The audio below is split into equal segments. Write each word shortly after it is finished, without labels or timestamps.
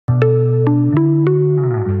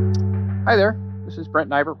Hi there, this is Brent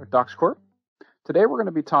Nibert with DocsCorp. Today we're going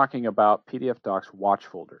to be talking about pdfDocs watch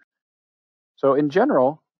folders. So in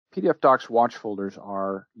general, pdfDocs watch folders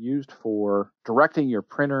are used for directing your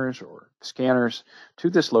printers or scanners to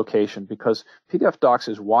this location because pdfDocs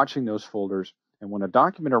is watching those folders, and when a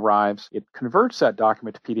document arrives, it converts that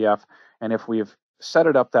document to PDF, and if we've set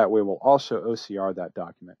it up that way, we'll also OCR that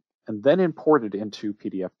document and then import it into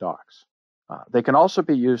pdfDocs. They can also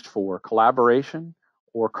be used for collaboration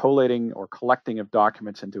or collating or collecting of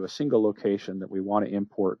documents into a single location that we want to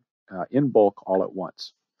import in bulk all at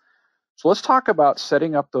once. So let's talk about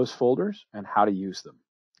setting up those folders and how to use them.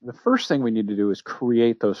 The first thing we need to do is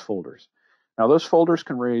create those folders. Now those folders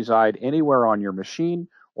can reside anywhere on your machine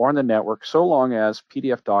or on the network so long as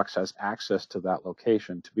pdfDocs has access to that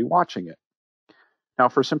location to be watching it. Now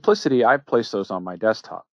for simplicity, I've placed those on my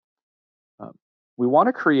desktop. We want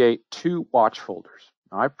to create two watch folders.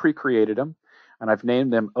 Now, I've pre-created them, and I've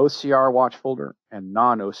named them OCR watch folder and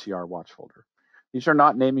non-OCR watch folder. These are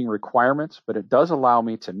not naming requirements, but it does allow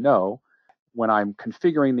me to know when I'm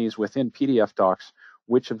configuring these within pdfDocs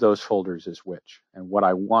which of those folders is which and what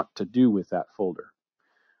I want to do with that folder.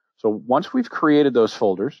 So once we've created those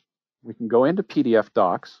folders, we can go into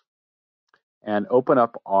pdfDocs and open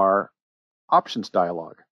up our options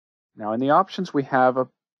dialog. Now in the options, we have a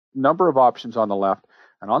number of options on the left,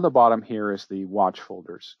 and on the bottom here is the watch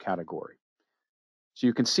folders category. So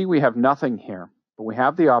you can see we have nothing here, but we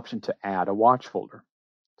have the option to add a watch folder.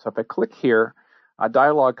 So if I click here, a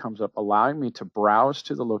dialog comes up allowing me to browse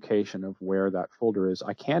to the location of where that folder is.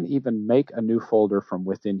 I can even make a new folder from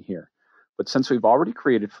within here. But since we've already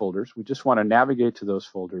created folders, we just want to navigate to those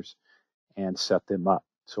folders and set them up.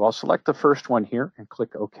 So I'll select the first one here and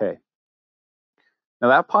click OK. Now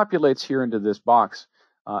that populates here into this box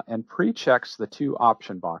and pre-checks the two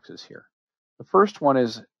option boxes here. The first one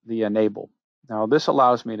is the enable. Now this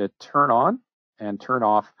allows me to turn on and turn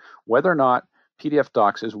off whether or not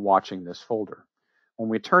pdfDocs is watching this folder. When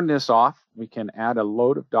we turn this off, we can add a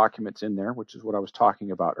load of documents in there, which is what I was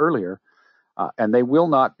talking about earlier, and they will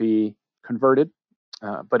not be converted.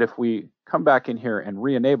 But if we come back in here and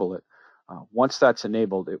re-enable it, once that's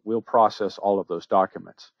enabled, it will process all of those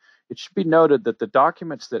documents. It should be noted that the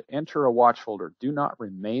documents that enter a watch folder do not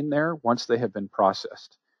remain there once they have been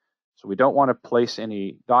processed. So we don't want to place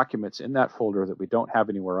any documents in that folder that we don't have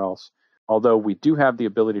anywhere else, although we do have the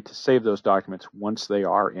ability to save those documents once they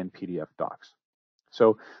are in pdfDocs.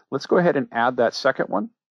 So let's go ahead and add that second one.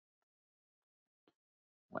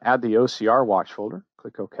 We'll add the OCR watch folder,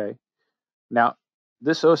 click OK. Now,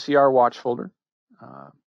 this OCR watch folder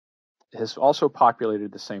has also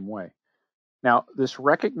populated the same way. Now, this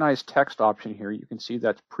recognize text option here, you can see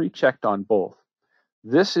that's pre-checked on both.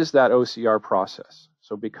 This is that OCR process.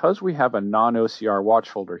 So because we have a non-OCR watch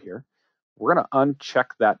folder here, we're going to uncheck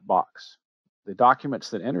that box. The documents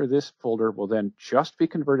that enter this folder will then just be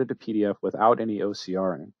converted to PDF without any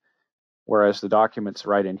OCRing, whereas the documents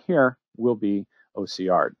right in here will be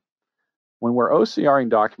OCR'd. When we're OCRing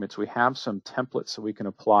documents, we have some templates that we can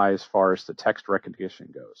apply as far as the text recognition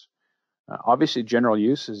goes. Obviously, general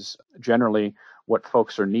use is generally what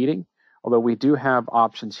folks are needing, although we do have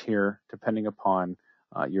options here depending upon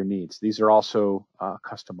your needs. These are also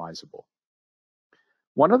customizable.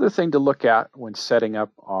 One other thing to look at when setting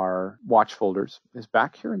up our watch folders is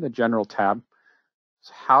back here in the General tab.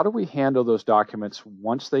 So how do we handle those documents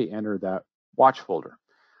once they enter that watch folder?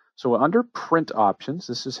 So under Print Options,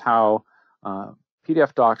 this is how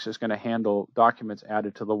pdfDocs is going to handle documents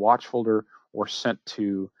added to the watch folder or sent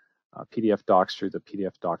to pdfDocs through the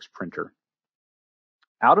pdfDocs printer.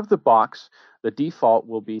 Out of the box, the default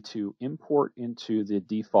will be to import into the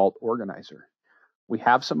default organizer. We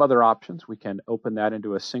have some other options. We can open that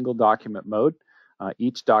into a single document mode.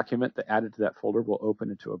 Each document that added to that folder will open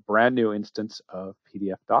into a brand new instance of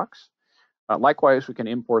pdfDocs. Likewise, we can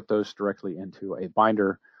import those directly into a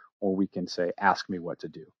binder, or we can say, ask me what to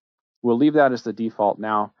do. We'll leave that as the default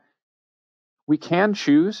now. We can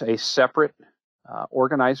choose a separate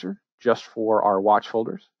organizer just for our watch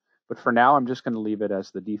folders, but for now I'm just going to leave it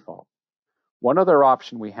as the default. One other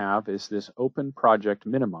option we have is this Open Project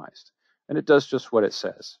Minimized, and it does just what it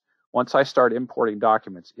says. Once I start importing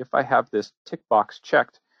documents, if I have this tick box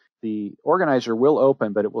checked, the organizer will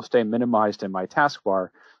open, but it will stay minimized in my taskbar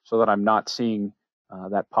so that I'm not seeing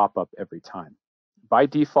that pop up every time. By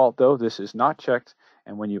default though, this is not checked,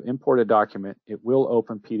 and when you import a document, it will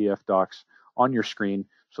open pdfDocs on your screen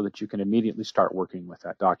so that you can immediately start working with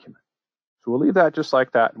that document. So we'll leave that just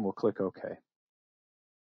like that and we'll click OK.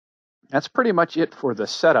 That's pretty much it for the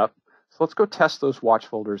setup. So let's go test those watch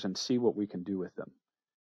folders and see what we can do with them.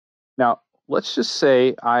 Now, let's just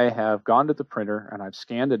say I have gone to the printer and I've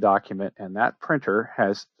scanned a document, and that printer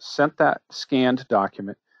has sent that scanned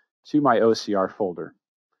document to my OCR folder.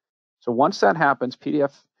 So once that happens,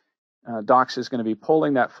 pdfDocs is going to be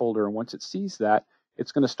pulling that folder, and once it sees that,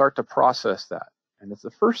 it's going to start to process that. And it's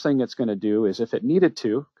the first thing it's going to do is, if it needed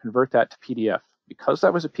to, convert that to PDF. Because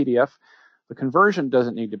that was a PDF, the conversion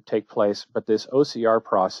doesn't need to take place, but this OCR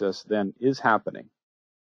process then is happening.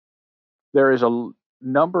 There is a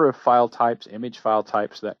number of file types, image file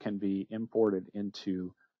types, that can be imported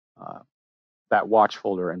into that watch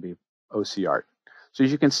folder and be OCR'd. So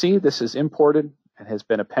as you can see, this is imported and has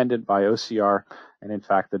been appended by OCR, and in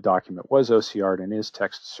fact the document was OCR'd and is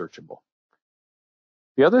text searchable.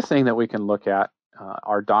 The other thing that we can look at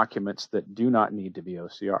are documents that do not need to be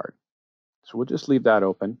OCR'd. So we'll just leave that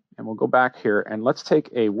open, and we'll go back here, and let's take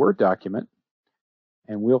a Word document,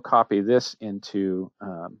 and we'll copy this into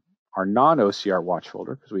our non-OCR watch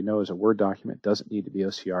folder, because we know as a Word document doesn't need to be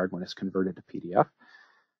OCR'd when it's converted to PDF.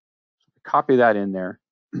 So copy that in there.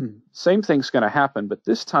 Same thing's going to happen, but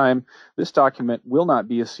this time this document will not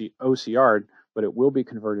be OCR'd, but it will be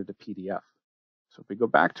converted to PDF. So if we go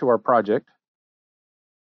back to our project,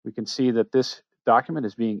 we can see that this document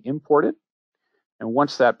is being imported. And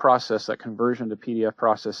once that process, that conversion to PDF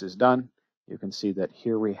process is done, you can see that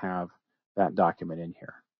here we have that document in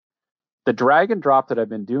here. The drag and drop that I've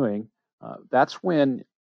been doing, that's when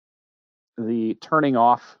the turning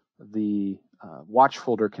off the watch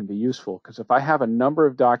folder can be useful. Because if I have a number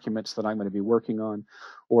of documents that I'm going to be working on,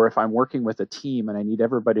 or if I'm working with a team and I need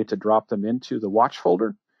everybody to drop them into the watch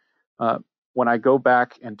folder, when I go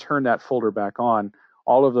back and turn that folder back on,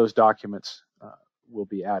 all of those documents will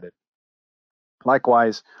be added.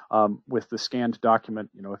 Likewise, with the scanned document,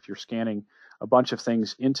 if you're scanning a bunch of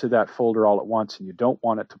things into that folder all at once and you don't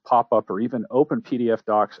want it to pop up or even open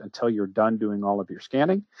pdfDocs until you're done doing all of your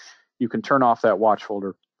scanning, you can turn off that watch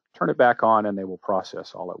folder, turn it back on, and they will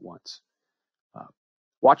process all at once.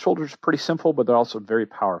 Watch folders are pretty simple, but they're also very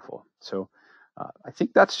powerful. So I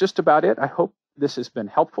think that's just about it. I hope this has been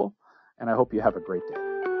helpful, and I hope you have a great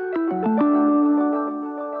day.